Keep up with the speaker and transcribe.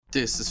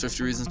This is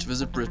 50 Reasons to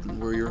Visit Britain.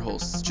 We're your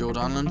hosts, Joe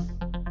Donlan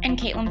and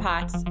Caitlin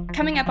Potts.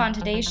 Coming up on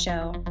today's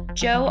show,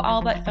 Joe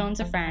all but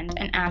phones a friend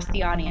and asks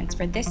the audience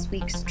for this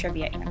week's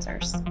trivia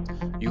answers.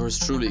 Yours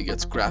truly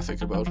gets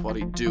graphic about what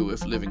he'd do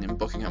if living in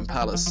Buckingham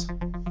Palace.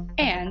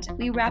 And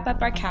we wrap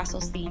up our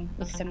castles theme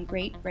with some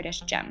great British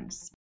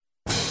gems.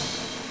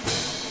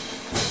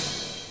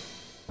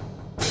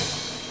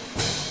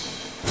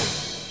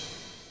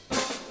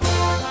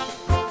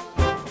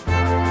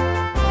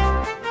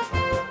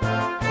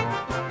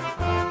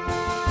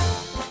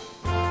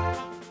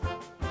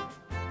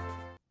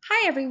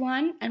 Hi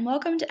everyone, and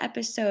welcome to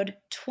episode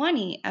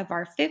 20 of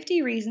our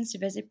 50 Reasons to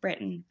Visit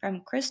Britain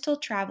from Crystal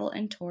Travel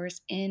and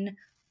Tours in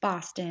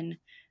Boston.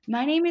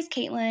 My name is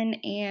Caitlin,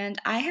 and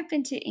I have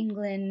been to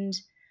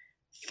England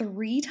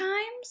 3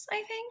 times,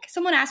 I think.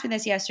 Someone asked me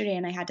this yesterday,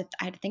 and I had to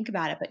think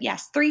about it. But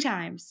yes, 3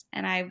 times,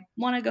 and I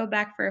want to go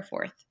back for a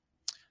 4th.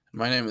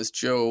 My name is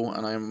Joe,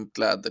 and I'm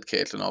glad that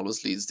Caitlin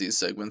always leads these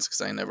segments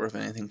because I never have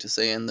anything to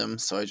say in them,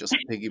 so I just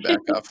piggyback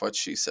off what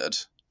she said.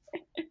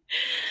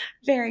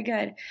 Very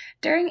good.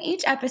 During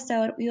each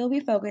episode, we will be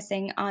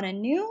focusing on a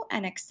new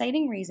and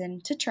exciting reason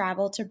to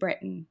travel to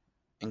Britain.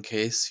 In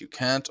case you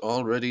can't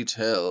already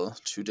tell,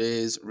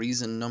 today's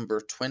reason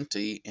number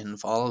 20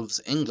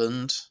 involves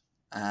England,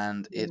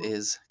 and it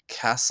is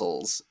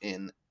castles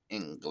in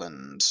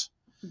England.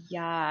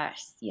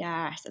 Yes.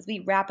 As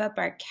we wrap up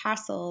our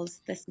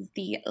castles, this is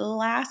the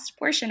last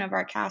portion of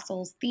our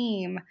castles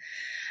theme.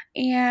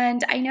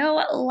 And I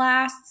know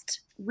last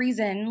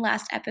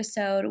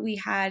episode, we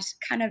had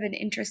kind of an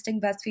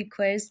interesting BuzzFeed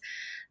quiz.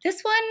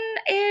 This one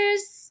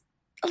is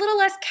a little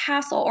less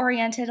castle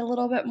oriented, a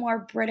little bit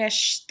more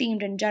British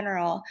themed in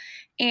general.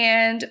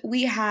 And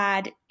we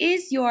had,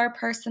 is your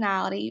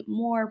personality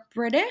more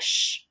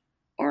British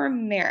or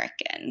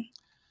American?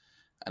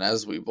 And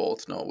as we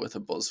both know, with a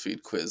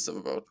BuzzFeed quiz of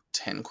about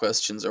 10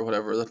 questions or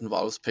whatever that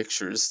involves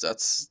pictures,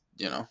 that's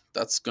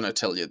going to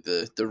tell you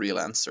the real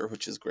answer,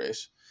 which is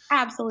great.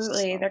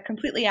 Absolutely. They're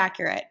completely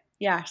accurate.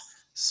 Yes.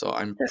 So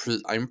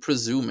I'm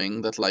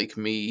presuming that, like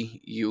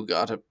me, you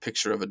got a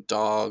picture of a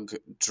dog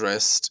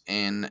dressed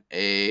in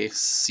a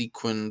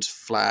sequined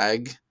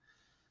flag.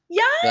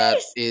 Yes! That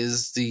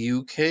is the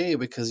UK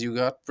because you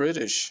got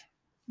British.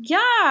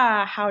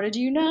 Yeah, how did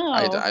you know?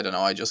 I don't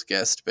know, I just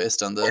guessed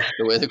based on the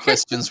way the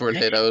questions were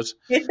laid out.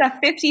 It's a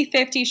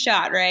 50-50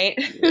 shot, right?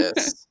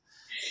 Yes.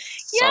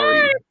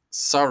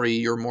 Sorry,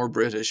 you're more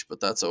British, but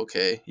that's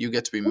okay. You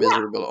get to be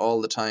miserable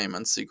all the time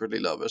and secretly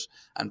love it,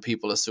 and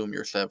people assume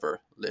you're clever.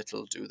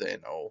 Little do they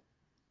know.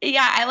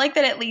 Yeah, I like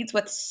that it leads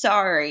with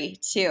sorry,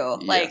 too.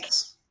 Yes. Like,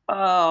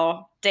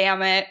 oh,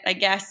 damn it. I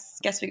guess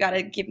we got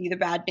to give you the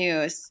bad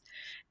news.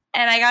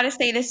 And I got to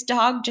say, this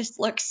dog just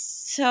looks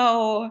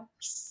so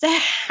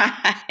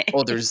sad.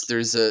 Oh,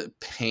 there's a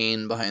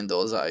pain behind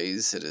those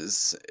eyes.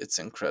 It's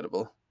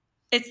incredible.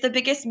 It's the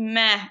biggest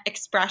meh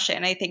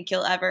expression I think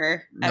you'll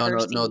ever see.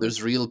 No,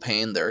 there's real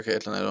pain there,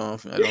 Caitlin. I don't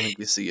think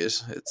you see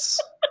it.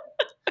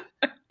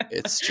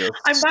 It's just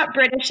I'm not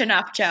British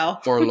enough, Joe.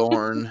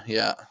 Forlorn,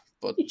 yeah,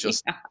 but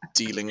just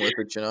dealing with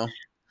it, you know.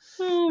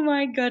 Oh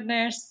my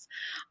goodness.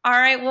 All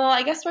right, well,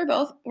 I guess we're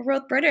both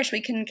British.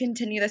 We can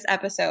continue this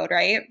episode,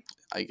 right?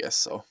 I guess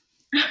so.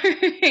 All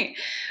right.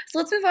 So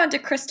let's move on to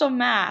Crystal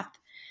Math.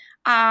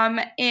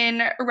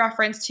 In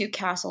reference to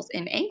castles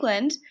in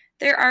England,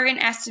 there are an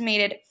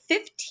estimated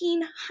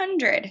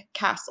 1,500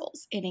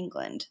 castles in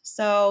England.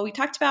 So we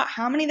talked about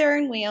how many there are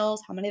in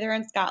Wales, how many there are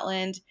in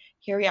Scotland.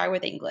 Here we are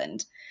with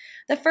England.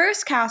 The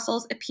first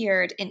castles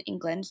appeared in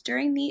England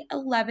during the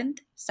 11th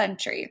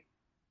century.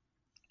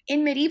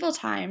 In medieval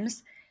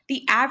times,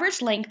 the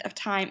average length of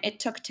time it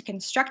took to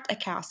construct a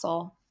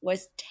castle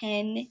was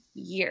 10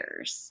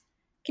 years.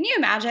 Can you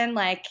imagine,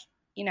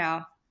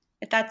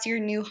 if that's your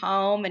new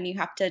home and you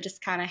have to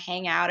just kind of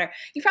hang out, or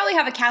you probably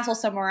have a castle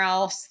somewhere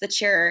else that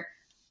you're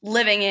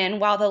living in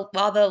while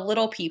the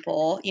little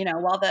people,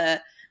 while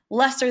the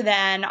lesser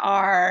than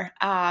are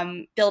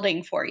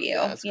building for you.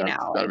 Yeah, it's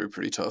gotta be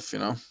pretty tough,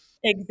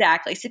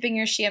 Exactly. Sipping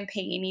your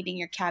champagne, eating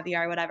your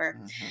caviar, whatever.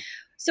 Mm-hmm.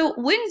 So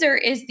Windsor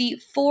is the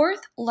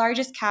 4th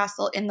largest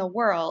castle in the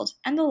world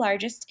and the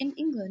largest in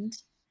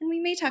England. And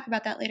we may talk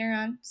about that later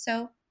on.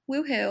 So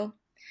woohoo.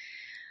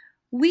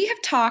 We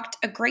have talked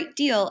a great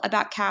deal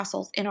about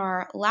castles in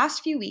our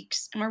last few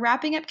weeks, and we're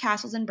wrapping up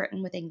castles in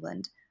Britain with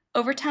England.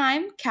 Over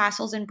time,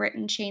 castles in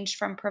Britain changed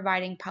from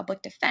providing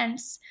public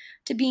defense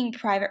to being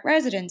private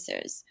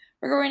residences.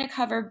 We're going to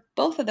cover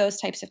both of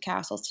those types of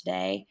castles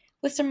today,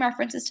 with some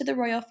references to the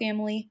royal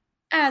family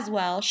as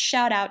well.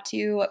 Shout out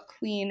to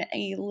Queen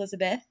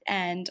Elizabeth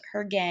and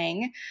her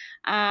gang.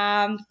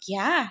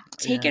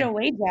 Take it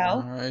away, Joe.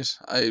 All right.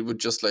 I would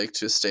just like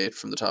to state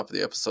from the top of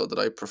the episode that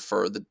I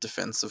prefer the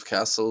defensive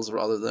castles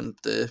rather than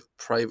the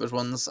private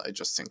ones. I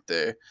just think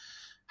they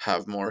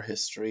have more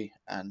history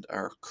and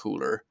are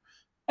cooler.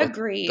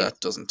 Agreed. That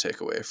doesn't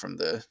take away from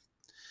the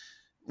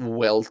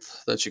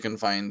wealth that you can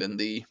find in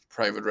the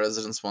private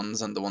residence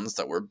ones and the ones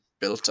that were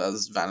built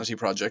as vanity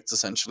projects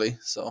essentially.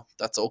 So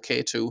that's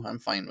okay too. I'm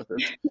fine with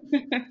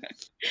it.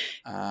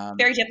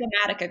 Very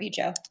diplomatic of you,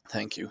 Joe.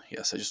 Thank you.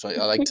 Yes, I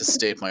like to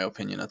state my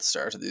opinion at the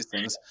start of these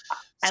things.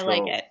 I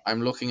like So it.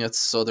 I'm looking at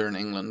southern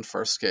England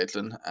first,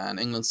 Caitlin, and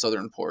England's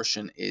southern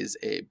portion is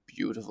a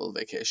beautiful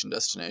vacation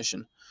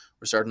destination.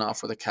 We're starting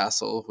off with a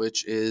castle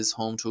which is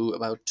home to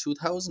about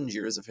 2,000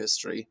 years of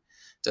history.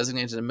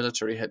 Designated a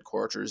military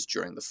headquarters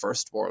during the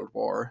First World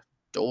War,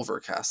 Dover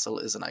Castle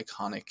is an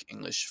iconic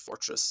English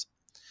fortress.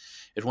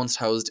 It once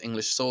housed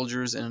English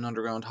soldiers in an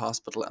underground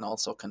hospital and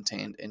also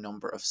contained a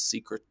number of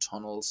secret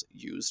tunnels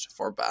used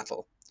for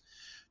battle.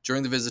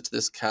 During the visit to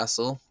this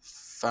castle,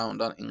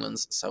 found on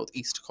England's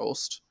southeast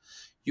coast,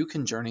 you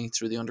can journey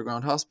through the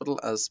underground hospital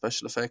as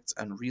special effects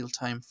and real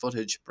time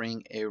footage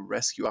bring a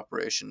rescue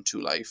operation to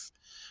life.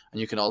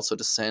 And you can also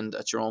descend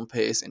at your own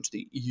pace into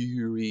the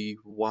eerie,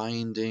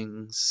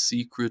 winding,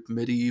 secret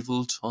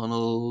medieval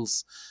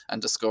tunnels and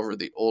discover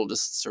the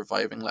oldest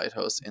surviving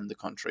lighthouse in the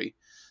country,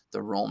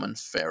 the Roman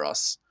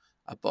Pharos,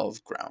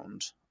 above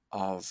ground,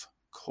 of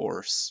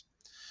course.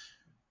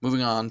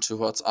 Moving on to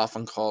what's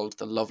often called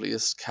the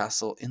loveliest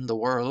castle in the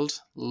world,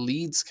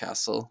 Leeds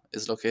Castle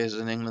is located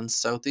in England's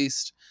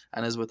southeast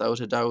and is without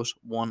a doubt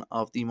one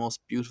of the most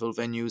beautiful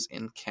venues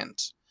in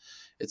Kent.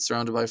 It's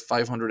surrounded by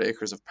 500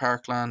 acres of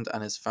parkland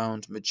and is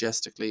found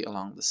majestically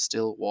along the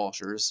still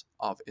waters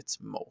of its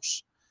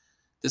moat.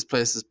 This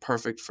place is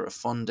perfect for a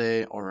fun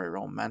day or a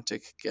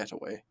romantic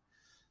getaway.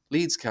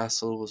 Leeds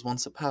Castle was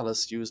once a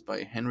palace used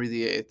by Henry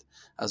VIII,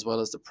 as well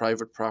as the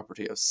private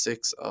property of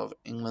 6 of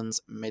England's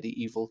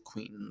medieval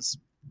queens.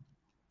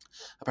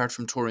 Apart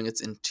from touring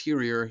its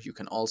interior, you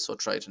can also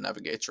try to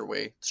navigate your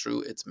way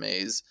through its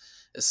maze,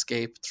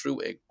 escape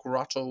through a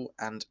grotto,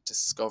 and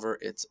discover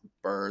its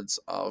Birds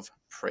of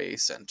Prey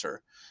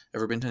Centre.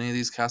 Ever been to any of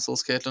these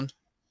castles, Caitlin?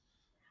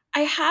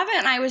 I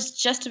haven't. I was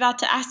just about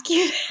to ask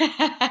you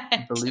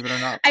that. Believe it or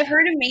not. I've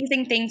heard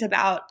amazing things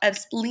about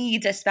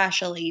Leeds,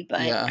 especially,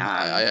 but Yeah,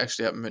 I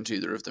actually haven't been to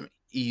either of them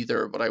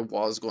either, but I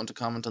was going to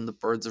comment on the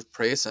Birds of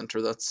Prey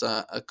Centre. That's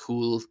a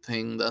cool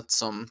thing that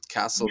some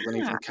castles and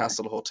even yeah,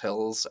 castle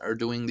hotels are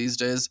doing these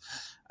days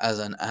as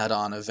an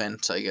add-on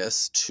event, I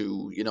guess,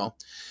 to,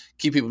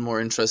 keep people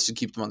more interested,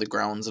 keep them on the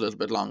grounds a little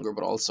bit longer,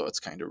 but also it's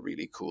kind of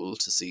really cool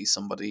to see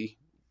somebody,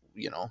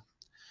 you know,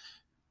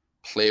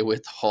 play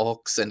with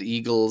hawks and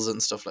eagles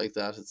and stuff like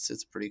that.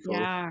 It's pretty cool.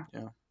 yeah.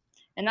 Yeah.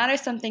 And that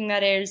is something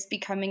that is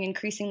becoming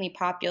increasingly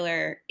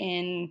popular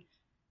in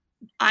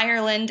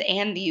Ireland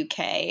and the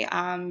UK.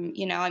 I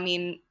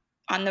mean,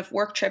 on the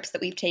work trips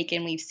that we've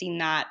taken, we've seen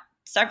that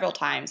several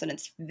times, and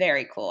it's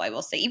very cool, I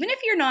will say. Even if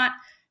you're not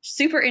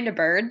super into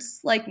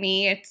birds like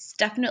me, it's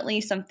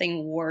definitely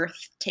something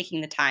worth taking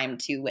the time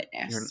to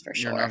witness for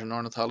You're not sure. an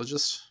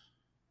ornithologist?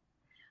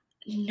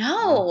 Oh,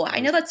 No, I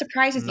right. know that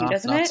surprises you,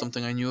 doesn't Not it?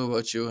 something I knew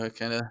about you. I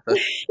kind of that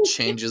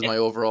changes my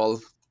overall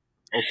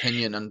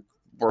opinion and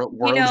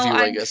worldview,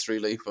 I I'm guess,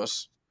 really. But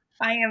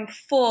I am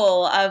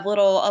full of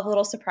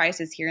little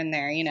surprises here and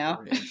there, you know.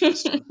 very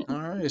interesting. All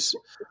right,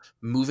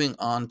 moving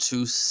on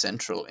to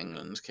central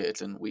England,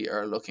 Caitlin. We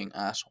are looking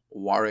at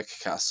Warwick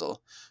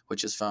Castle,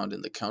 which is found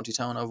in the county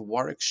town of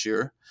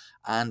Warwickshire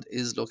and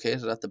is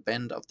located at the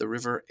bend of the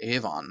River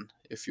Avon.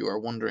 If you are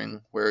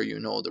wondering where you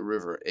know the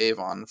River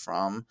Avon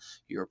from,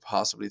 you're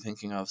possibly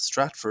thinking of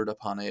Stratford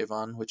upon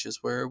Avon, which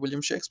is where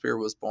William Shakespeare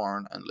was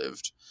born and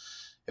lived.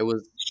 It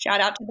was, Shout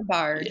out to the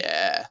bard.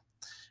 yeah,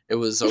 it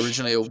was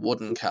originally a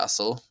wooden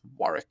castle.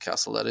 Warwick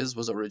Castle, that is,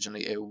 was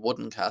originally a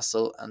wooden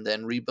castle and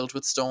then rebuilt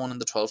with stone in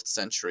the 12th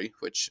century,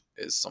 which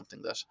is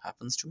something that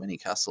happens to many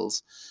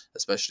castles,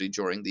 especially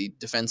during the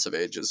defensive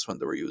ages when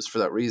they were used for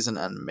that reason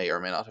and may or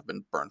may not have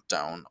been burnt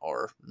down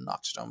or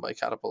knocked down by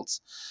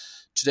catapults.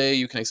 Today,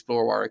 you can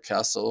explore Warwick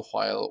Castle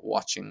while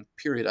watching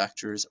period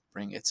actors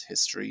bring its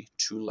history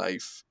to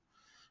life.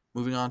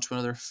 Moving on to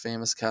another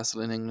famous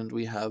castle in England,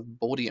 we have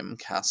Bodiam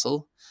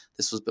Castle.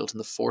 This was built in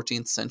the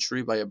 14th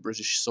century by a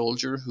British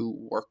soldier who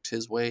worked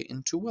his way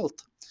into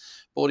wealth.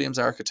 Bodiam's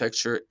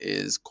architecture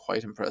is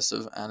quite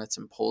impressive, and its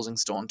imposing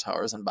stone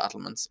towers and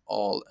battlements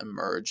all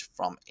emerge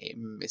from a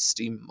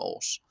misty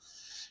moat.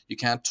 You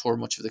can't tour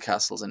much of the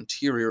castle's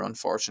interior,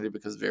 unfortunately,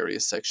 because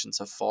various sections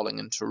have fallen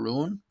into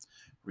ruin.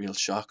 Real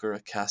shocker,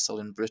 a castle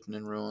in Britain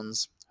in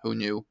ruins. Who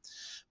knew?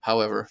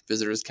 However,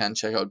 visitors can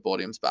check out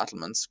Bodiam's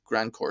battlements,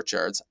 grand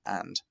courtyards,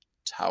 and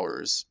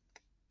towers.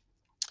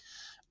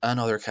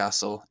 Another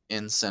castle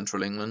in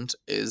central England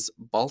is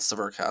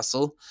Bolsover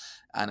Castle,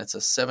 and it's a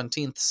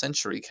 17th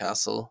century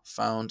castle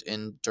found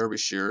in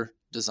Derbyshire,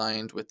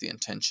 designed with the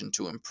intention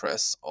to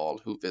impress all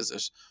who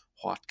visit.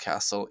 What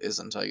castle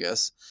isn't, I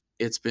guess?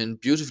 It's been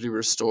beautifully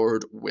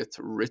restored with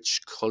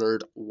rich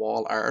coloured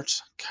wall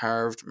art,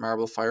 carved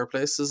marble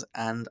fireplaces,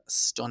 and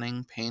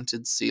stunning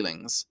painted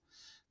ceilings.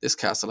 This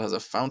castle has a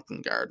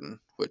fountain garden,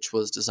 which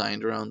was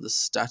designed around the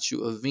statue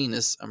of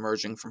Venus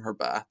emerging from her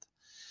bath.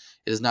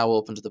 It is now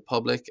open to the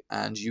public,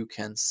 and you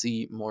can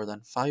see more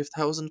than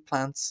 5,000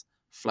 plants,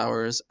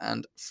 flowers,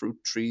 and fruit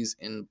trees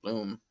in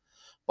bloom.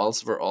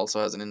 Bolsover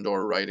also has an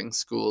indoor riding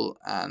school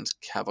and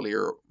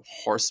cavalier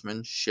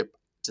horsemanship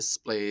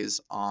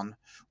displays on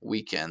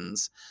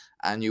weekends.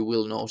 And you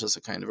will notice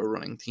a kind of a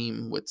running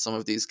theme with some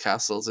of these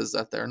castles is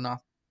that they're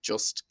not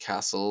just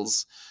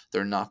castles,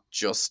 they're not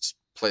just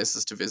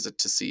places to visit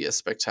to see a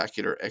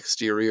spectacular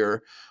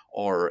exterior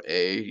or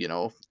a,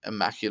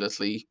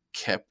 immaculately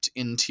kept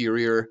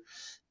interior.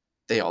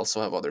 They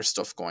also have other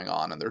stuff going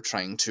on, and they're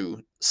trying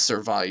to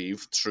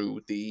survive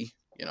through the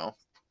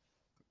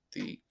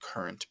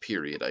current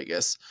period, I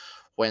guess,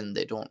 when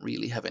they don't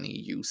really have any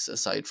use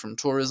aside from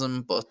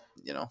tourism, but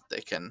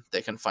they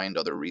can find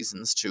other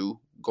reasons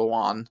to go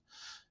on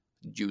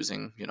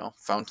using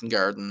fountain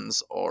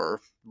gardens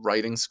or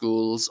riding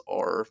schools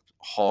or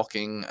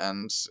hawking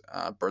and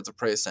birds of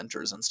prey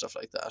centers and stuff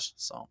like that.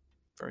 So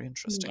very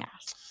interesting.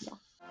 Yes. Yeah.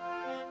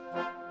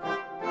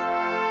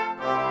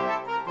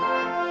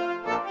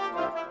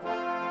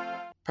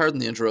 Pardon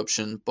the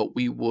interruption, but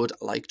we would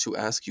like to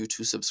ask you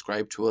to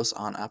subscribe to us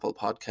on Apple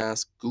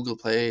Podcasts, Google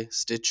Play,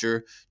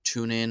 Stitcher,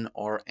 TuneIn,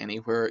 or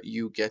anywhere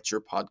you get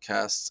your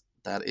podcasts.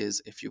 That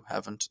is, if you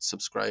haven't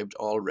subscribed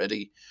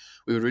already.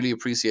 We would really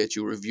appreciate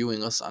you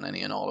reviewing us on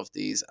any and all of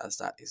these, as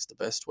that is the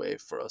best way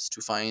for us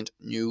to find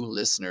new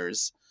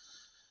listeners.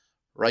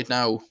 Right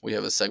now, we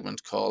have a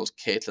segment called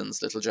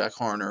Caitlin's Little Jack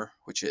Horner,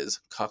 which is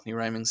Cockney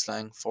rhyming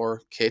slang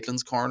for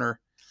Caitlin's Corner.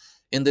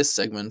 In this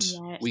segment,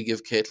 we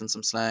give Caitlin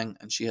some slang,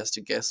 and she has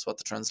to guess what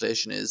the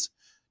translation is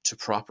to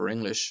proper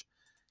English.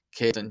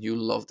 Caitlin, you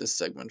love this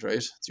segment, right?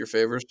 It's your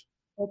favorite?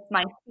 It's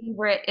my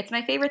favorite. It's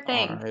my favorite All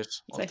thing. right.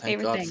 It's Well, my thank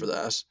favorite God thing. for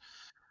that.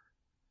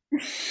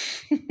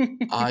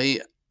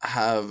 I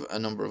have a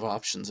number of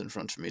options in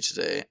front of me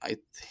today. I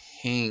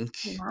think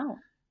Wow.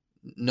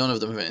 none of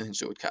them have anything to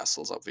do with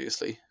castles,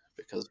 obviously,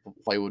 because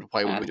why would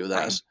we do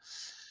that?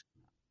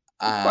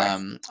 Of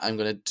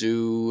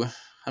course.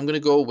 I'm gonna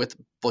go with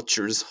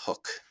Butcher's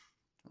Hook.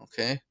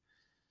 Okay.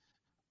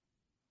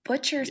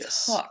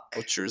 Butcher's Hook.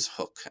 Butcher's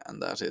Hook,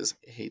 and that is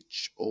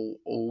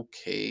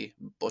HOOK.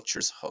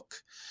 Butcher's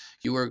Hook.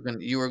 You were going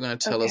to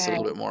tell us a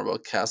little bit more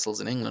about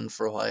castles in England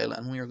for a while,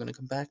 and we are going to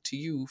come back to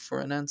you for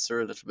an answer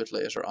a little bit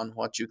later on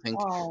what you think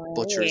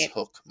Butcher's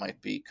Hook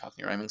might be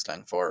Cockney rhyming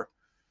slang for.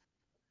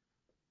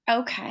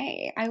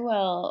 Okay, I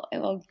will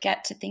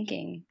get to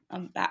thinking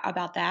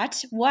about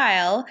that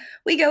while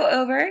we go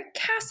over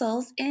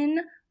castles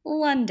in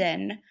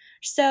London.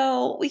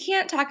 So we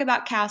can't talk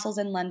about castles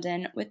in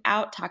London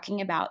without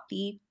talking about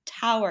the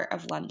Tower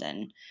of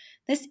London.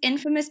 This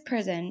infamous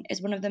prison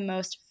is one of the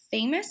most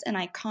famous and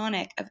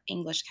iconic of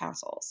English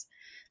castles.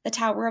 The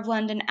Tower of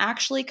London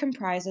actually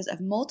comprises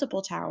of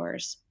multiple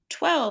towers,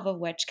 12 of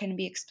which can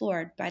be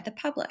explored by the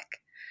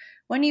public.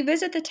 When you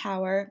visit the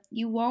tower,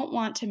 you won't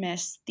want to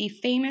miss the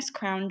famous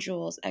crown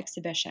jewels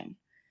exhibition.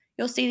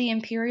 You'll see the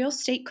imperial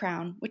state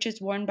crown, which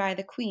is worn by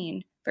the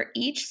Queen for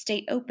each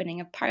state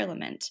opening of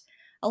Parliament,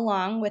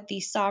 along with the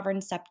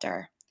sovereign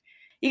scepter.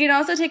 You can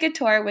also take a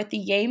tour with the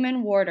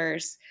Yeoman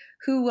Warders,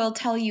 who will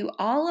tell you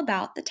all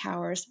about the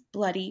tower's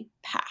bloody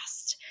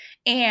past.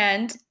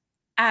 And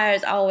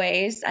as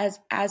always,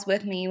 as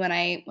with me when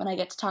I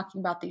get to talking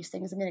about these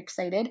things, I get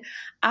excited.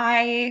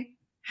 I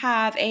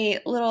have a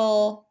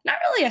little, not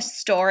really a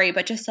story,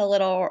 but just a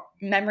little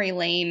memory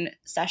lane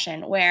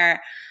session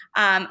where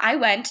I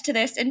went to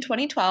this in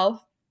 2012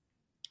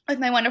 with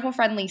my wonderful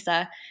friend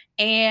Lisa,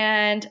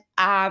 and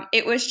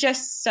it was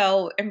just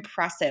so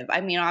impressive.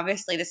 I mean,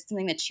 obviously, this is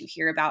something that you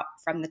hear about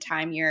from the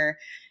time you're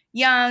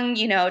young,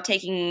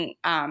 taking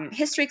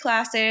history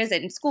classes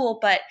in school,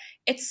 but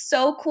it's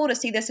so cool to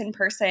see this in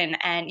person.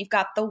 And you've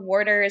got the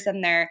warders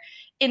and they're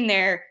in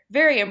their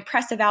very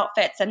impressive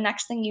outfits, and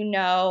next thing you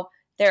know,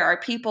 there are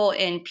people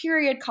in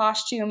period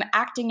costume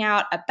acting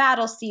out a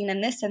battle scene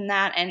and this and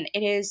that, and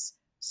it is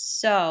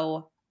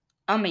so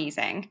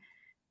amazing.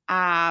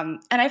 And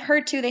I've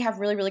heard too they have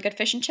really, really good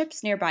fish and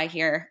chips nearby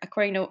here,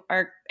 according to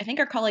I think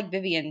our colleague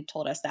Vivian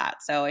told us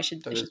that. So I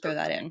should throw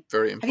that in.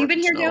 Very important. Have you been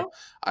here, Joe?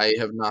 I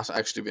have not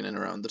actually been in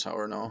around the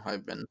tower. No,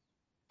 I've been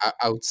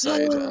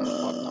outside and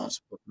whatnot,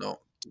 but no,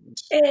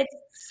 didn't. It's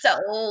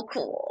so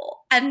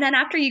cool. And then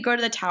after you go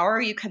to the tower,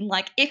 you can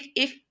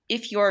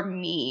if you're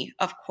me,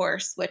 of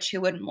course, which who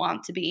wouldn't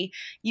want to be,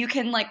 you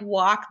can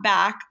walk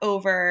back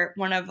over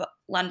one of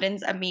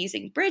London's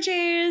amazing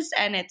bridges,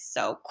 and it's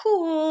so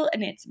cool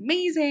and it's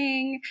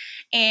amazing.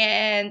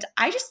 And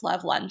I just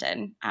love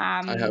London.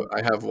 I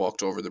have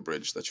walked over the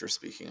bridge that you're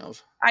speaking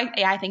of.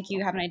 I think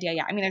you have an idea.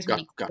 Yeah, I mean, there's got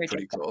bridges,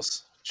 pretty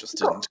close. Just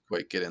didn't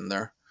quite get in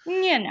there.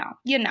 You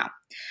know.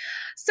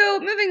 So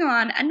moving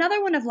on,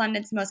 another one of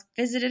London's most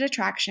visited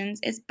attractions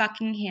is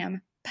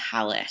Buckingham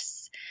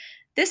Palace.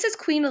 This is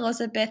Queen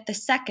Elizabeth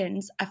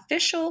II's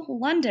official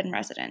London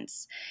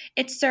residence.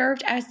 It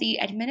served as the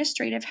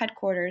administrative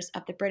headquarters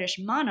of the British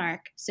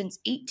monarch since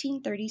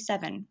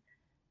 1837.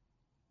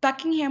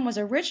 Buckingham was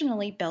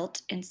originally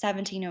built in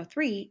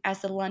 1703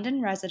 as the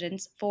London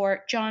residence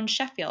for John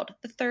Sheffield,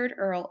 the third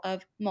Earl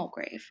of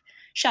Mulgrave.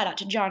 Shout out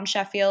to John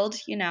Sheffield,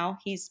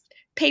 he's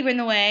paving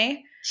the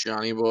way.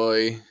 Johnny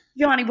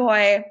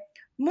boy.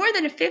 More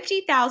than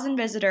 50,000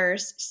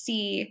 visitors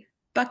see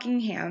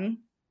Buckingham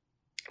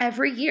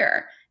every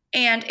year.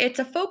 and it's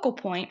a focal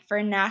point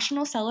for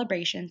national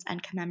celebrations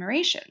and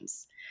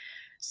commemorations.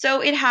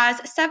 So it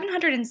has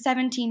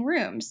 717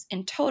 rooms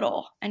in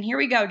total. And here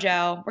we go,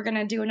 Joe. We're going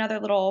to do another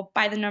little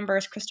by the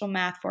numbers crystal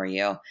math for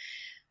you.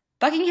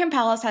 Buckingham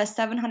Palace has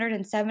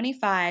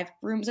 775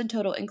 rooms in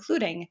total,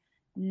 including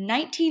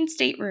 19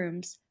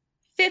 staterooms,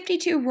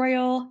 52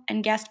 royal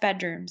and guest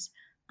bedrooms,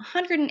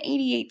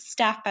 188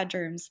 staff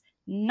bedrooms,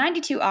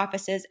 92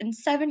 offices, and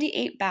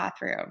 78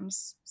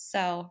 bathrooms.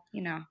 So,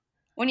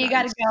 when you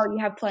got to Nice. go, you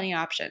have plenty of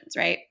options,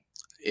 right?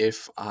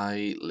 If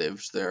I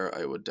lived there,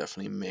 I would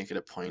definitely make it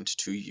a point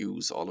to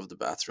use all of the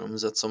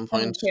bathrooms at some Oh,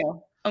 me point.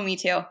 too. Oh, me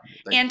too.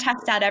 Like, And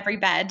test out every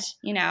bed,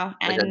 like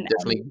I'd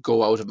definitely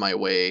go out of my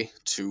way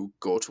to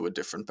go to a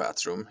different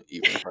bathroom,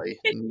 even if I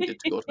needed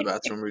to go to the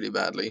bathroom really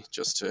badly,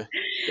 just to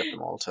get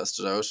them all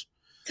tested out.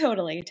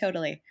 Totally,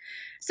 totally.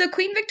 So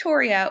Queen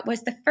Victoria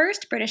was the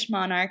first British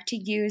monarch to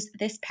use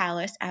this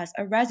palace as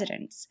a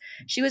residence.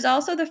 She was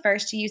also the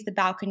first to use the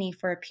balcony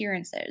for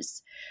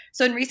appearances.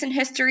 So in recent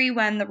history,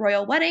 when the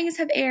royal weddings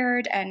have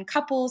aired and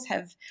couples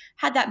have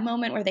had that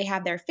moment where they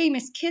have their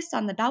famous kiss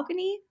on the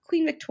balcony,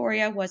 Queen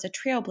Victoria was a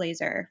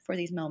trailblazer for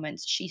these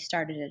moments. She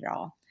started it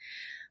all.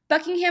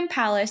 Buckingham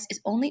Palace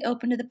is only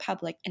open to the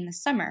public in the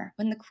summer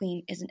when the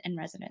Queen isn't in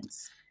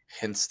residence.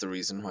 Hence the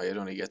reason why it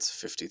only gets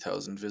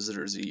 50,000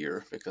 visitors a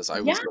year, because I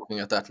was Yeah. looking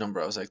at that number.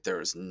 I was like,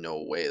 there is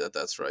no way that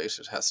that's right.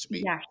 It has to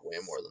be Yes. way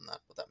more than that,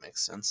 but that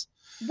makes sense.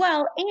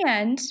 Well,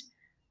 and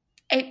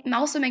it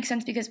also makes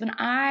sense because when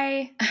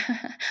I,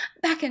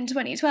 back in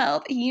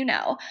 2012,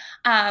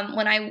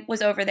 when I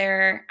was over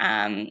there,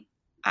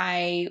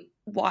 I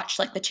watched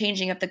like the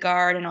changing of the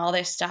guard and all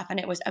this stuff, and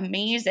it was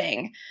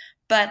amazing.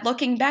 But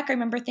looking back, I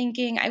remember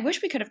thinking, I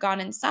wish we could have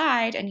gone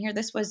inside. And here,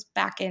 this was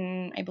back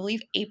in, I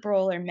believe,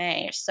 April or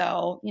May.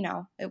 So,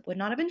 it would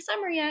not have been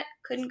summer yet.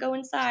 Couldn't go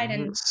inside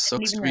and didn't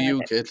Sucks even for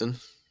realize you, it.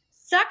 Caitlin.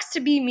 Sucks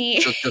to be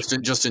me.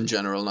 Just in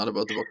general, not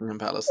about the Buckingham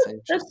Palace thing.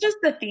 That's just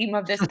the theme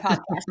of this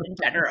podcast in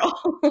general.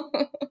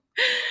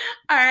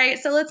 All right,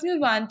 so let's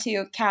move on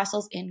to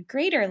castles in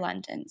Greater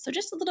London. So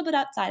just a little bit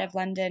outside of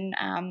London,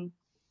 and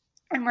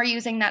we're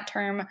using that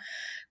term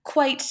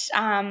quite,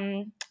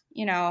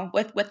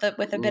 with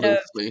a bit of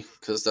loosely,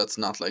 because that's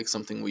not like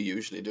something we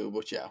usually do.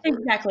 But yeah,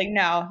 exactly.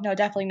 No,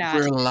 definitely not.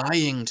 we're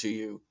lying to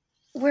you.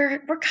 We're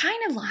kind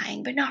of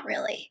lying, but not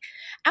really.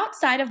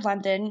 Outside of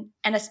London,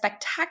 and a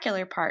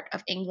spectacular part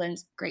of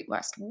England's Great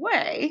West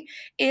Way,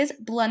 is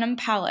Blenheim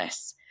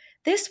Palace.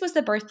 This was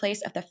the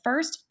birthplace of the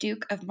first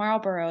Duke of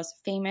Marlborough's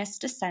famous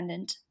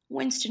descendant,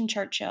 Winston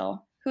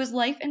Churchill, whose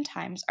life and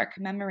times are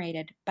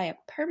commemorated by a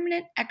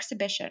permanent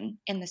exhibition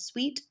in the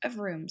suite of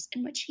rooms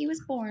in which he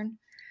was born.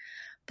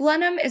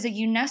 Blenheim is a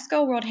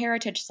UNESCO World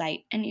Heritage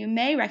Site, and you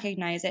may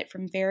recognize it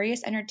from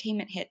various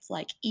entertainment hits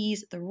like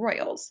Ease the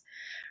Royals.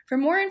 For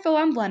more info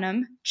on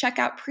Blenheim, check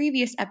out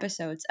previous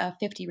episodes of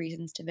 50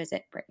 Reasons to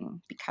Visit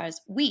Britain,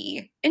 because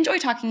we enjoy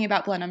talking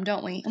about Blenheim,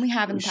 don't we? And we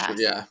have in the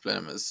past. Yeah,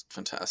 Blenheim is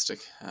fantastic.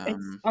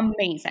 It's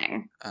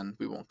amazing. And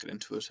we won't get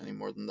into it any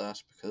more than that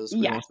because we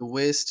Yes. don't want to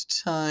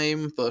waste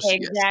time. But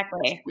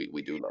Exactly. yes,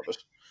 we do love it.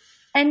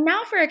 And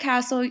now for a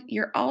castle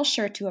you're all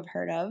sure to have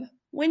heard of,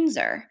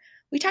 Windsor.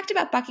 We talked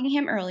about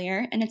Buckingham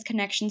earlier and its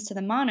connections to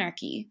the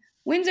monarchy.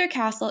 Windsor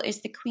Castle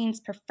is the Queen's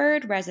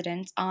preferred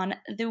residence on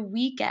the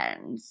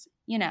weekends.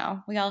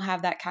 We all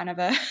have that kind of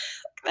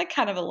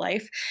a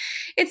life.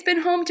 It's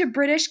been home to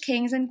British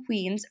kings and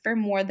queens for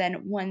more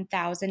than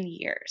 1,000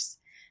 years.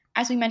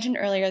 As we mentioned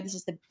earlier, this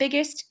is the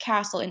biggest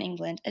castle in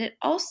England, and it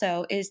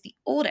also is the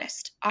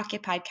oldest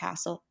occupied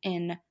castle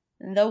in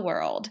the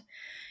world.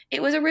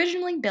 It was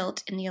originally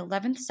built in the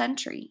 11th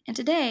century, and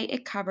today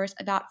it covers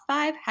about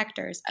 5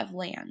 hectares of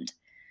land.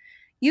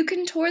 You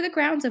can tour the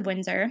grounds of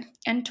Windsor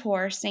and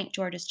tour St.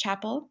 George's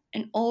Chapel,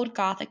 an old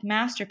Gothic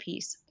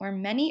masterpiece where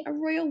many a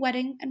royal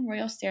wedding and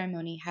royal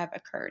ceremony have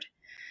occurred.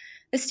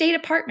 The state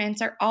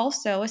apartments are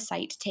also a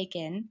sight to take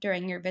in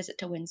during your visit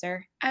to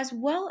Windsor, as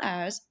well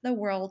as the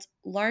world's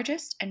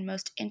largest and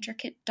most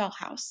intricate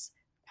dollhouse,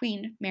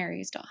 Queen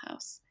Mary's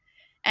dollhouse.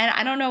 And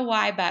I don't know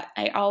why, but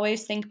I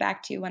always think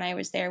back to when I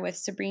was there with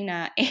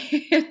Sabrina,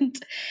 and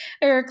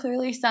there are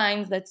clearly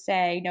signs that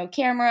say no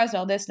cameras,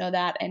 no this, no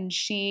that, and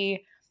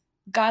she,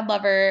 God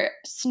love her,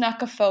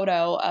 snuck a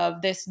photo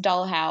of this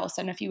dollhouse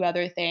and a few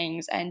other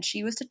things, and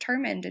she was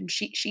determined, and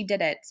she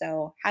did it.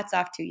 So hats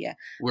off to you.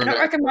 We're I don't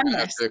recommend gonna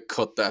have this. to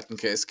cut that in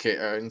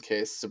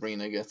case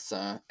Sabrina gets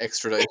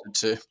extradited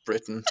to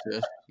Britain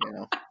to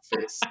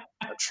face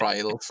a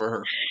trial for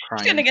her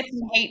She's gonna get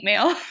some hate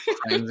mail.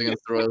 crimes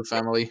against the royal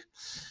family.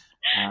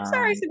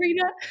 Sorry,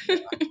 Sabrina.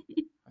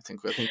 I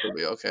think we'll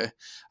be okay.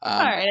 All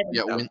right.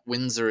 Yeah,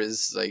 Windsor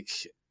is like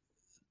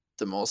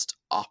the most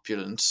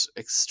opulent,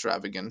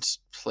 extravagant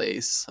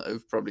place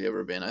I've probably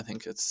ever been. I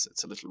think it's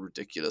a little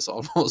ridiculous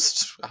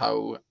almost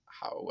how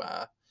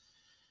I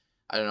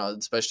don't know,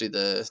 especially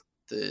the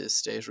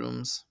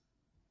staterooms.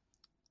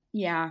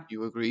 Yeah.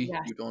 You agree?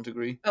 Yes. You don't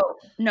agree? Oh,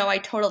 no, I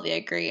totally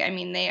agree. I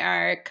mean, they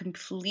are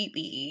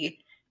completely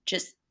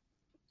just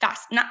I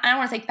don't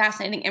want to say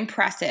fascinating,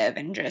 impressive,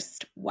 and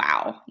just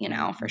wow,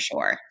 for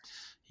sure.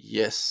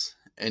 Yes.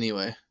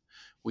 Anyway,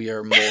 we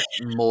are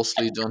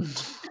mostly done.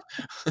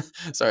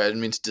 Sorry, I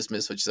didn't mean to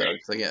dismiss what you said. I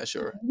was like, yeah,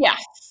 sure.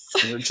 Yes.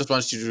 I just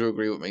wanted you to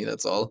agree with me.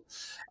 That's all.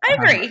 I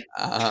agree.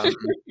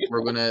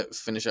 We're gonna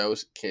finish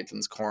out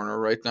Caitlin's corner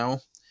right now.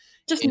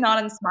 Just In, nod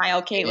and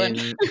smile,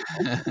 Caitlin.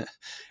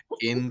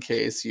 in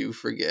case you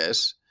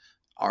forget,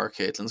 our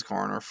Caitlin's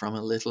corner from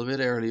a little bit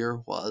earlier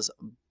was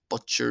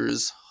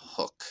butcher's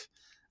hook,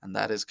 and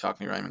that is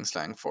Cockney rhyming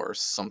slang for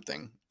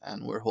something.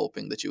 And we're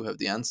hoping that you have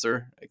the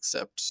answer,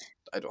 except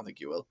I don't think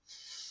you will.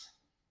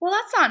 Well,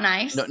 that's not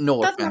nice.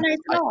 No That's not offense. nice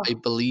at all. I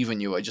believe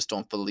in you. I just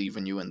don't believe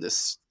in you in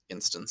this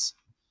instance.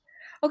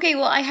 Okay,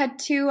 well, I had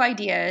two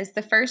ideas.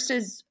 The first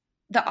is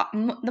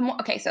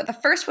okay, so the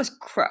first was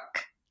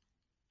crook.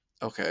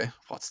 Okay,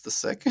 what's the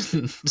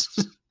second?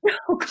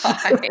 Oh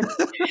God,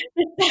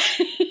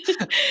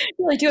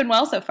 really doing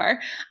well so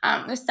far.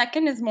 The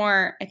second is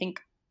more, I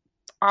think,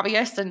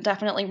 obvious and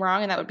definitely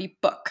wrong, and that would be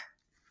book.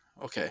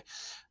 Okay,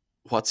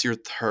 what's your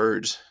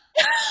third?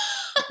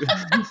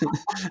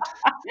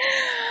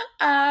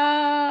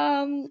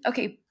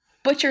 Okay,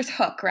 butcher's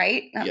hook,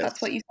 right? Yes.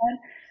 That's what you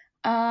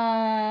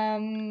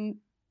said.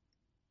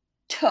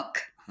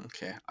 Took.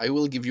 Okay, I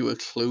will give you a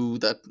clue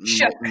that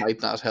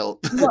might not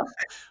help. Look.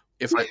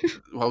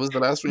 What was the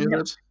last one you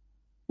said?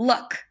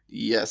 Look.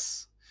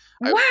 Yes.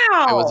 Wow.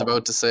 I was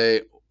about to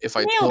say if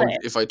I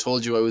Nailed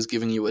told you I was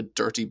giving you a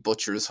dirty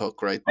butcher's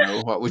hook right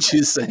now, what would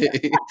you say?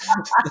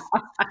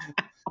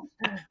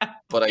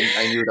 But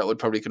I knew that would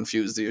probably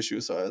confuse the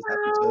issue, so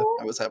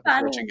I was happy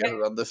for you to get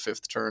it on the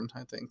fifth turn,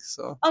 I think.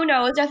 So. Oh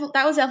no,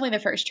 that was definitely the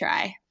first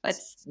try.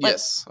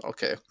 Yes.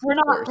 Okay. We're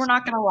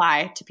not gonna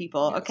lie to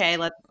people. Yes. Okay,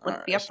 let's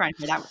be upfront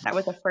here. That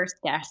was the first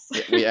guess.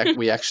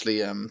 we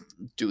actually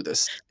do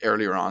this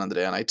earlier on in the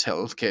day, and I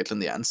tell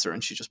Caitlin the answer,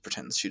 and she just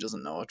pretends she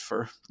doesn't know it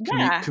for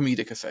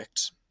comedic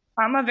effect.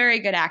 I'm a very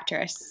good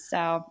actress,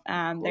 so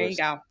there you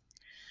go.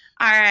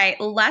 All right,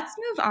 let's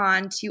move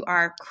on to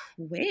our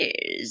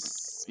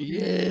quiz.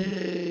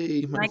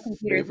 Yay! My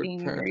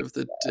favorite part of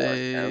the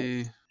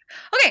day.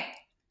 Okay,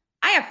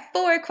 I have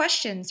 4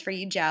 questions for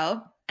you,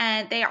 Joe,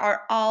 and they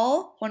are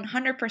all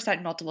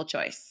 100% multiple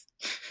choice.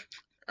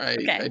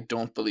 I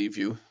don't believe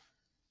you.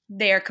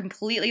 They are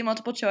completely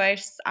multiple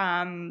choice.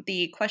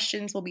 The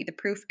questions will be the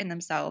proof in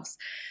themselves.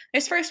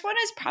 This first one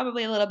is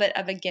probably a little bit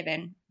of a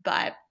given,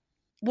 but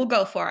we'll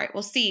go for it.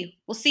 We'll see.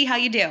 We'll see how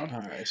you do.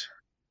 All right.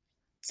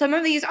 Some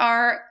of these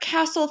are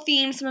castle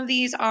themed. Some of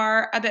these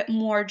are a bit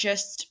more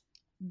just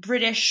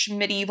British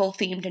medieval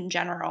themed in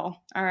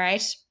general. All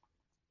right.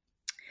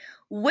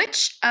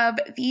 Which of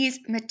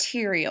these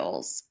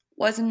materials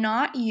was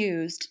not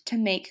used to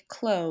make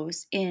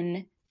clothes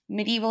in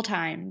medieval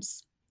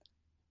times?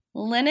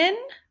 Linen,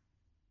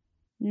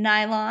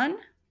 nylon,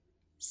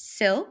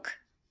 silk,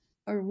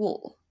 or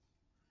wool?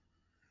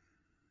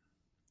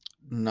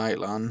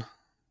 Nylon.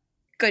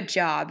 Good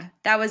job.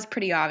 That was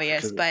pretty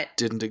obvious, but it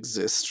didn't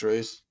exist,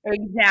 right?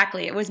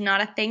 Exactly. It was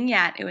not a thing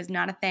yet. It was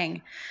not a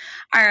thing.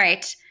 All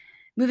right.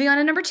 Moving on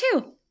to number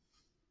 2.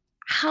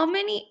 How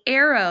many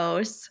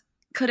arrows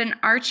could an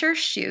archer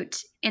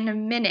shoot in a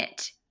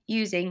minute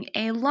using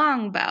a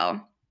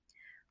longbow?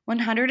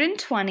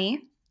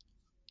 120,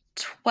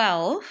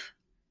 12,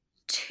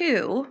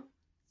 2,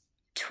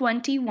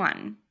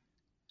 21.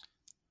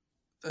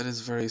 That is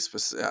very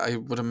specific. I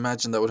would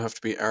imagine that would have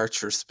to be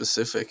archer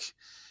specific.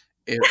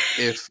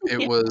 If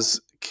it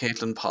was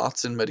Caitlin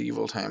Potts in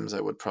medieval times,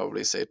 I would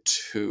probably say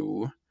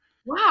 2.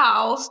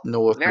 Wow.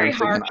 No offense.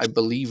 Again, I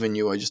believe in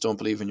you. I just don't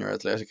believe in your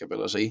athletic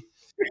ability.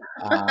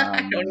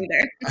 I don't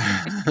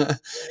either.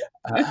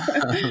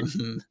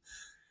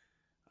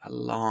 A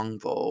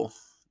longbow.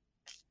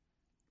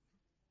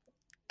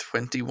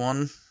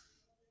 21.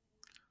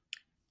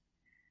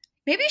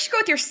 Maybe you should go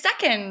with your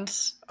second.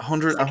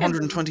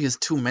 120 is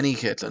too many,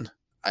 Caitlin.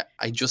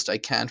 I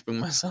can't bring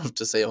myself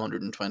to say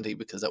 120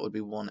 because that would be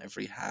one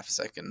every half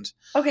second.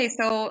 Okay,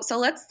 so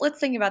let's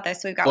think about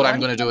this. So we've got. But I'm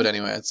going to do it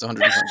anyway. It's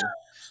 120.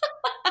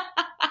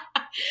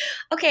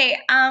 Okay.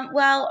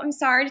 Well, I'm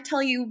sorry to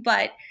tell you,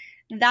 but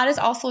that is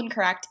also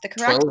incorrect. The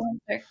correct 12?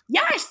 answer.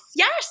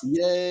 Yes.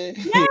 Yay!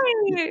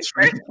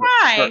 First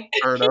try.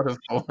 Third out of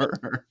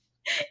 4.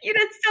 You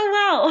did so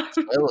well.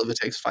 12. It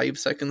takes 5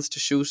 seconds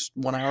to shoot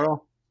 1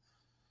 arrow.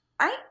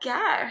 I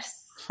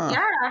guess. Huh.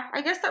 Yeah,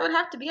 I guess that would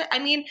have to be it. I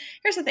mean,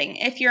 here's the thing.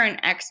 If you're an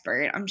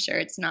expert, I'm sure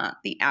it's not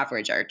the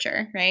average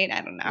archer, right?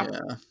 I don't know.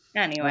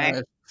 Yeah. Anyway.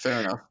 Right.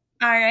 Fair enough.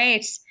 All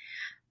right.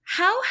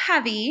 How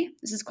heavy,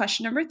 this is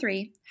question number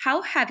 3,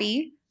 how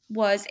heavy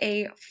was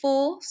a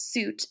full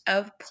suit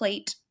of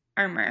plate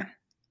armor?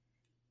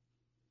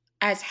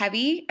 As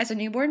heavy as a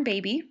newborn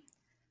baby,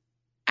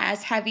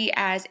 as heavy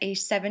as a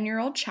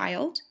 7-year-old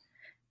child,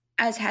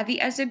 as heavy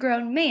as a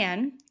grown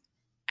man,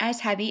 as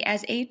heavy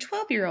as a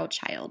 12-year-old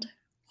child.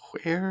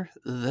 Where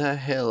the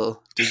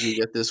hell did you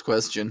get this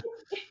question?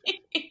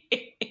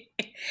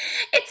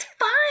 It's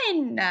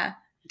fun.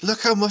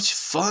 Look how much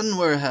fun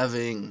we're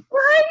having.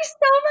 Right?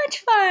 So much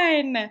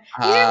fun.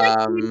 These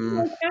are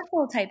like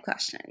castle type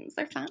questions.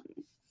 They're fun.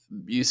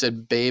 You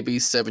said baby,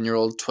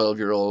 7-year-old,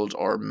 12-year-old,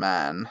 or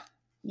man.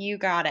 You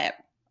got it.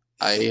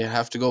 I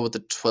have to go with the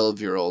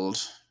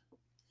 12-year-old.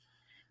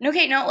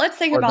 Okay, no, let's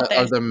think Or about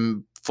or this.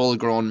 the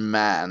full-grown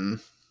man.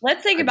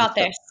 Let's think Or about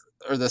the, this.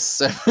 or the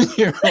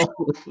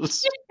 7-year-old.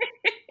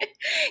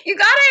 You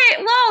got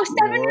it. Whoa,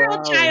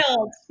 7-year-old Wow.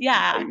 child.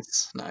 Yeah.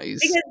 Nice.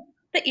 Because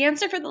the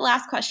answer for the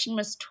last question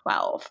was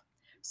 12.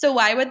 So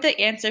why would the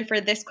answer for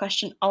this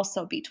question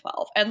also be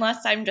 12?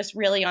 Unless I'm just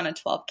really on a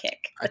 12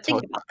 kick. I But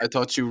think thought about I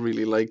thought you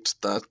really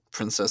liked that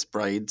Princess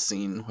Bride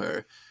scene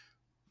where,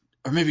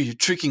 or maybe you're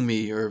tricking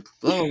me, or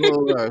blah blah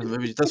blah.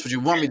 Maybe that's what you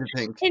want me to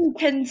think. it.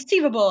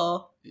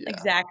 Inconceivable. Yeah.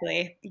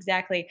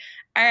 Exactly.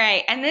 All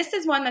right. And this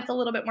is one that's a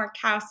little bit more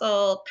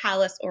castle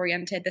palace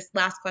oriented. This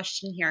last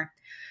question here.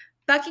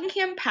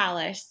 Buckingham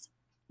Palace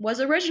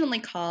was originally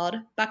called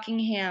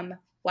Buckingham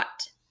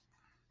what?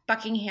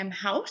 Buckingham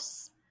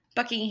House,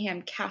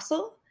 Buckingham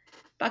Castle,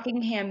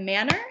 Buckingham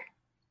Manor,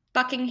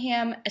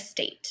 Buckingham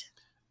Estate.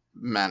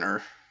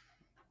 Manner.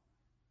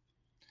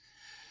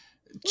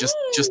 Just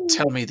Ooh.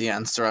 tell me the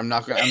answer. I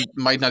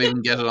might not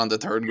even get it on the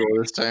third go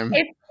this time.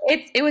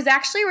 It was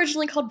actually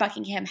originally called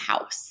Buckingham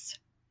House,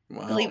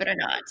 believe Wow. it or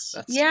not.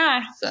 That's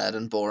Yeah. sad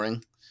and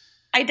boring.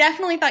 I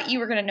definitely thought you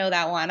were going to know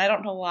that one. I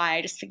don't know why.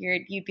 I just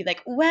figured you'd be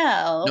like, No,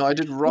 well, I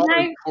did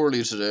rather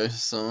poorly today,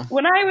 so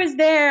when I was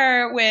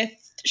there with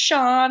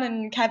Sean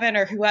and Kevin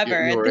or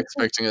whoever, you were this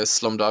was, expecting a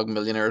Slumdog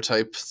Millionaire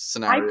type I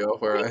scenario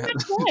where I pretty had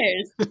much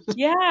was.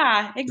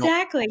 Yeah, no,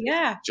 exactly.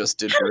 Yeah. just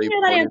did How did very you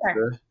know that poorly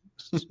answer?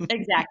 today.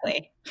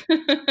 Exactly.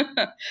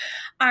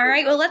 All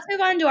right, well, let's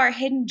move on to our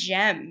hidden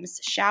gems,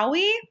 shall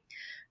we?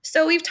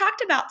 So, we've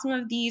talked about some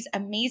of these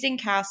amazing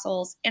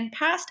castles in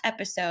past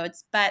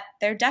episodes, but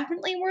they're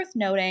definitely worth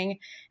noting,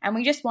 and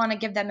we just want to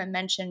give them a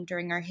mention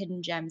during our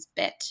hidden gems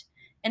bit.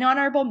 An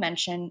honorable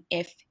mention,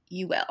 if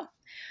you will.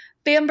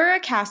 Bamborough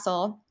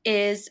Castle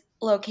is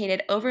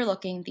located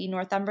overlooking the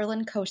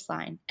Northumberland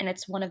coastline, and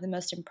it's one of the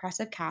most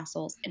impressive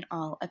castles in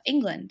all of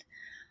England.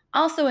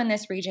 Also in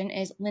this region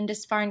is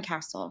Lindisfarne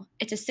Castle.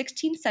 It's a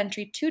 16th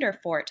century Tudor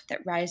fort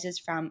that rises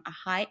from a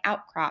high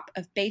outcrop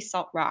of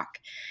basalt rock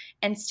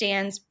and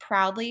stands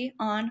proudly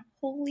on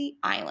Holy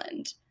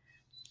Island.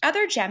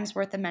 Other gems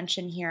worth a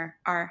mention here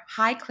are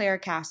Highclere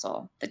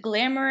Castle, the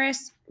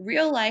glamorous,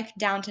 real life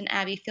Downton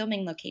Abbey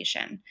filming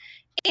location,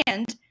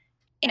 and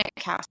Innitt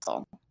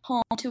Castle,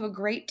 home to a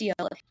great deal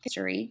of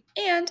history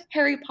and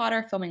Harry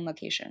Potter filming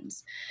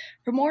locations.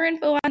 For more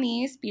info on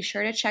these, be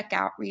sure to check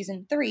out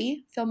Reason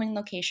 3 filming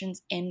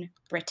locations in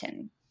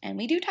Britain. And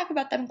we do talk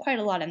about them quite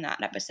a lot in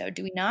that episode,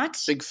 do we not?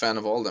 Big fan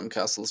of all them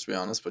castles, to be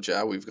honest, but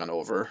yeah, we've gone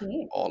over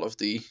all of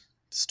the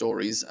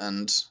stories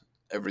and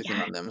everything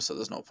on them, so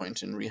there's no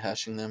point in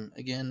rehashing them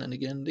again and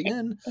again and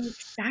again.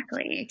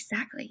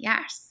 Exactly,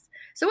 yes.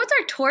 So what's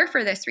our tour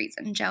for this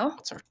reason, Joe?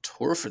 What's our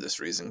tour for this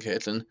reason,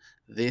 Caitlin?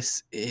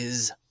 This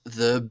is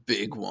the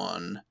big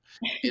one.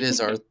 It is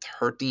our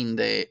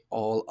 13-day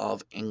All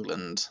of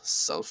England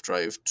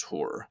self-drive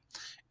tour.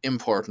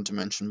 Important to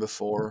mention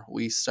before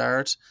we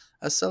start,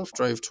 a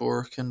self-drive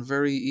tour can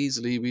very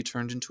easily be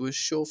turned into a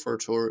chauffeur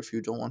tour if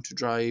you don't want to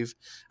drive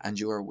and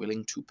you are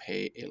willing to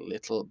pay a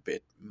little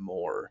bit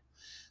more.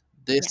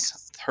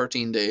 This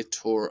 13-day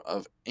tour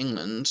of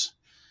England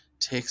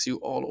takes you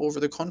all over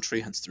the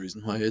country, hence the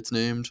reason why it's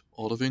named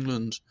All of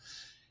England.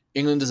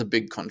 England is a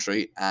big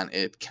country and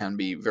it can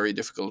be very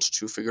difficult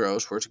to figure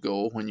out where to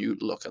go when you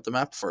look at the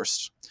map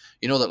first.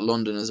 You know that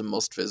London is a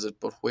must visit,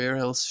 but where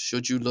else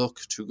should you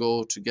look to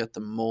go to get the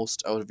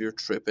most out of your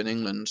trip in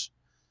England?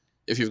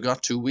 If you've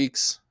got 2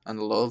 weeks and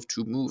love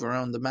to move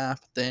around the map,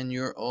 then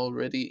you're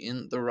already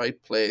in the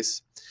right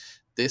place.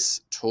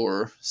 This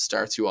tour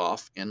starts you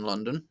off in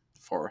London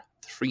for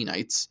 3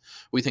 nights.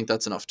 We think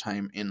that's enough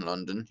time in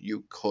London.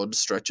 You could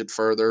stretch it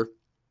further,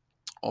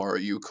 or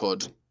you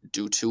could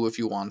do 2 if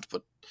you want,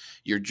 but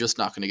you're just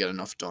not going to get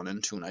enough done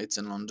in 2 nights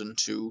in London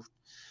to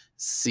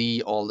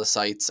see all the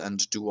sights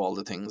and do all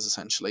the things,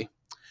 essentially.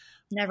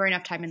 Never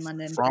enough time in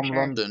London. From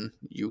London,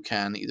 you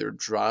can either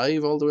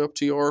drive all the way up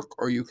to York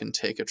or you can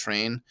take a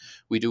train.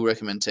 We do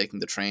recommend taking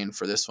the train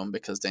for this one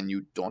because then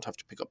you don't have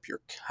to pick up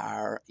your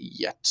car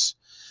yet.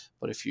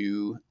 But if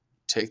you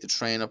take the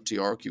train up to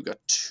York, you've got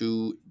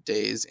 2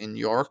 days in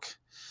York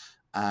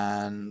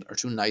or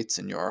 2 nights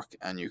in York,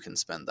 and you can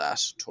spend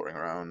that touring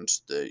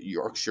around the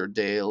Yorkshire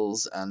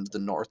Dales and the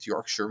North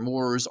Yorkshire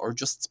Moors, or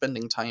just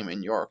spending time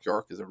in York.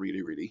 York is a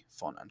really, really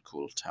fun and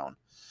cool town.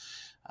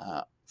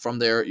 From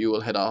there, you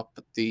will head up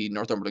the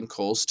Northumberland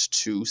coast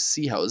to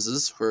Sea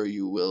Houses, where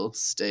you will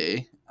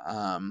stay,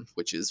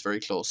 which is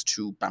very close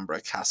to Bamborough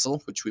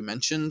Castle, which we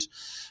mentioned.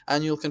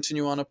 And you'll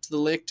continue on up to the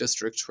Lake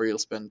District, where you'll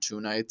spend 2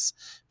 nights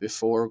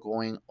before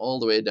going all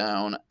the way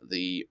down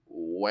the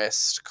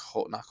west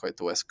coast, not quite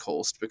the west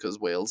coast because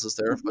Wales is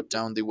there, but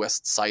down the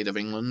west side of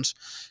England,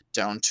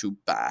 down to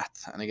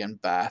Bath. And again,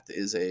 Bath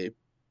is a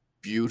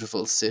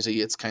beautiful city.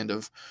 It's kind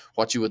of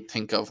what you would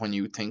think of when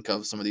you think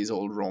of some of these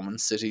old Roman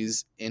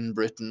cities in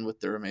Britain with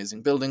their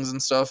amazing buildings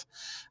and stuff.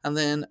 And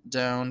then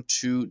down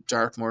to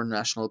Dartmoor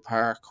National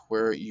Park,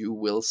 where you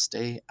will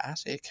stay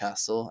at a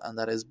castle, and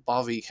that is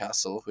Bovey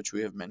Castle, which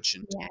we have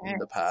mentioned in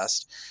the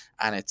past.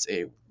 And it's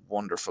a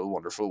wonderful,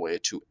 wonderful way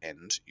to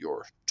end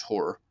your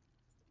tour.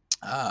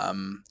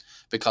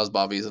 Because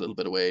Bovey is a little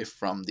bit away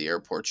from the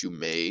airport, you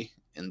may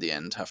in the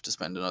end have to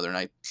spend another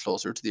night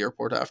closer to the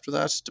airport after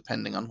that,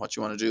 depending on what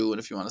you want to do and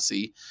if you want to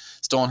see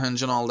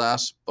Stonehenge and all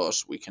that,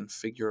 but we can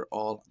figure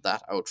all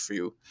that out for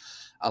you.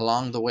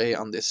 Along the way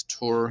on this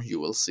tour, you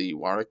will see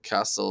Warwick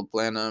Castle,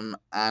 Blenheim,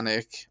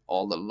 Alnwick,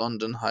 all the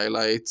London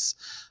highlights,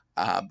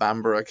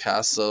 Bamborough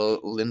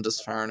Castle,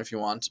 Lindisfarne if you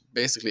want.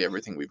 Basically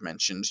everything we've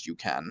mentioned you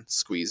can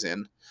squeeze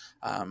in.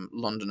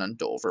 London and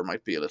Dover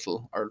might be a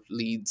little, or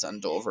Leeds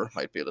and Dover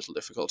might be a little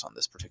difficult on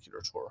this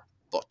particular tour,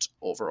 but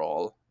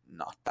overall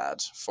not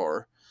bad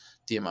for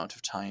the amount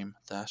of time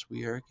that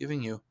we are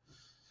giving you.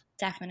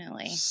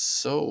 Definitely.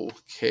 So,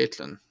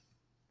 Caitlin.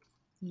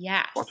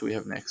 Yes. What do we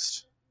have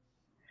next?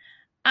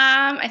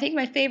 I think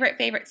my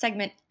favorite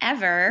segment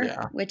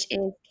ever, which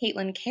is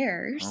Caitlin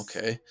Cares.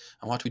 Okay.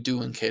 And what do we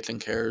do in Caitlin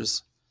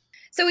Cares?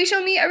 So we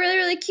show me a really,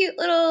 really cute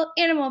little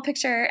animal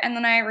picture, and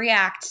then I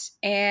react,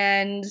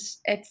 and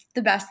it's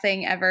the best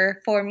thing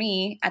ever for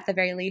me, at the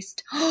very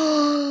least.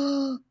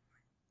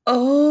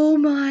 Oh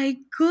my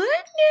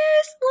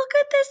goodness! Look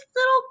at this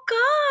little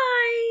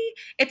guy.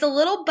 It's a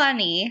little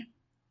bunny,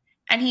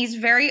 and he's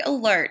very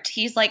alert.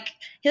 He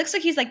looks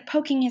like he's like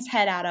poking his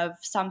head out of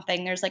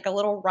something. There's like a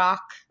little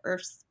rock or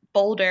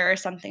boulder or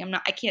something.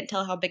 I can't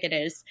tell how big it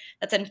is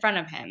that's in front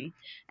of him.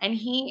 And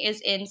he is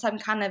in some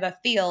kind of a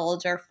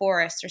field or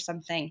forest or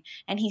something.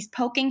 And he's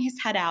poking his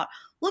head out.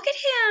 Look at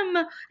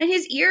him. And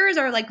his ears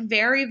are like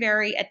very,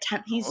 very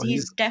attentive.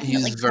 He's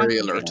definitely he's very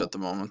alert at the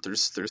moment.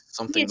 There's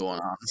something going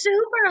on.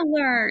 Super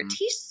alert. Mm-hmm.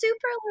 He's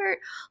super alert.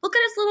 Look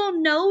at his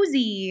little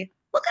nosy.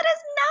 Look at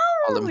his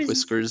nose. All them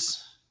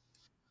whiskers.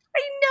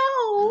 I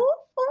know.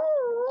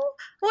 Oh.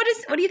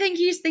 What do you think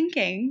he's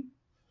thinking?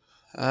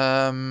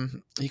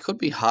 He could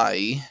be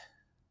high.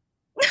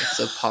 It's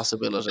a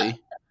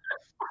possibility.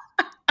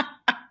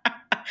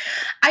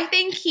 I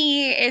think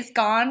he is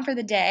gone for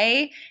the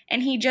day,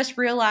 and he just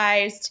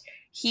realized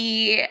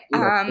he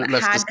had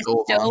the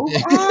stove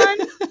on,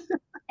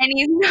 and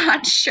he's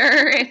not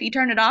sure if he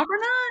turned it off or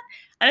not,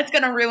 and it's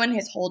going to ruin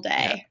his whole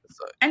day.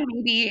 And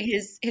maybe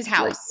his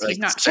house. He's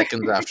not sure.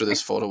 Seconds after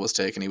this photo was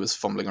taken, he was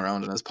fumbling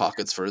around in his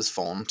pockets for his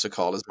phone to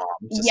call his mom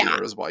to see,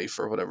 or his wife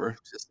or whatever.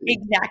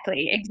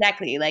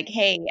 Exactly. Like,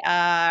 hey,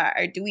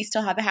 do we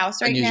still have a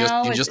house right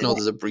now? You just know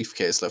there's a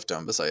briefcase left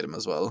down beside him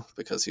as well,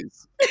 because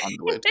he's on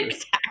the way to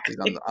he's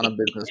on a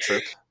business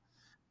trip.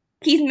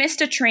 He's missed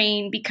a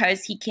train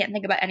because he can't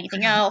think about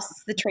anything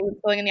else. The train's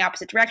going in the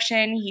opposite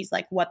direction. He's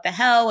like, what the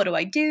hell? What do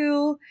I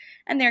do?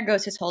 And there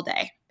goes his whole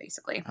day,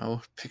 basically.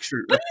 Oh,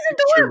 picture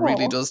adorable.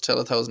 Really does tell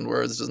 1,000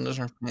 words, doesn't it?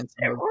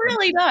 It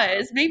really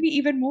does. Maybe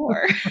even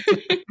more.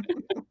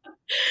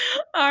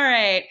 All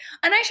right.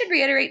 And I should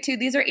reiterate, too,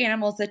 these are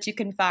animals that you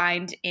can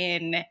find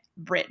in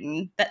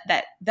Britain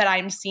that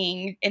I'm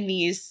seeing in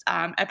these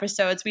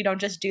episodes. We don't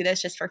just do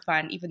this just for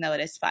fun, even though it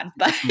is fun.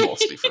 But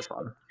mostly for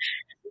fun.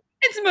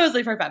 It's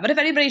mostly for fun. But if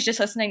anybody's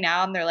just listening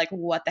now and they're like,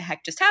 what the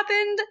heck just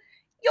happened?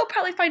 You'll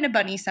probably find a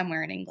bunny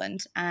somewhere in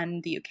England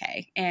and the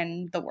UK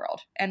and the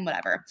world and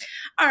whatever.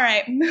 All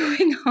right,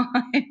 moving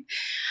on.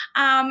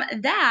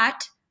 That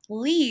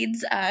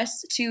leads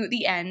us to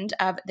the end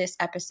of this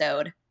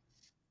episode.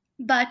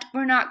 But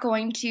we're not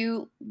going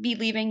to be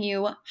leaving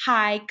you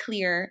high,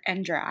 clear,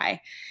 and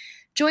dry.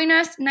 Join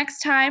us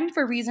next time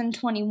for Reason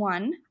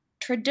 21,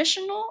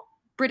 Traditional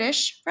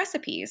British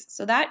Recipes.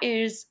 So that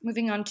is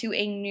moving on to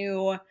a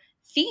new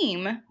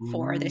theme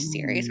for this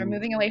series. We're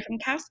moving away from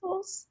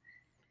castles.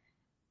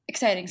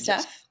 Exciting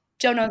stuff. Yes.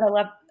 Joe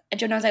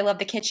knows I love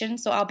the kitchen,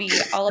 so I'll be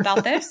all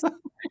about this.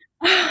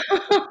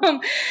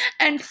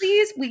 And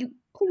please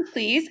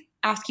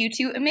ask you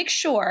to make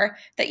sure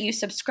that you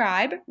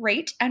subscribe,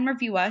 rate, and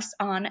review us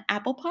on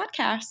Apple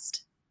Podcast.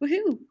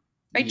 Woohoo!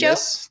 Right, Joe?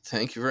 Yes.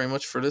 Thank you very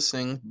much for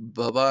listening.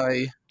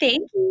 Bye-bye.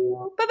 Thank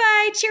you.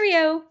 Bye-bye.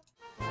 Cheerio.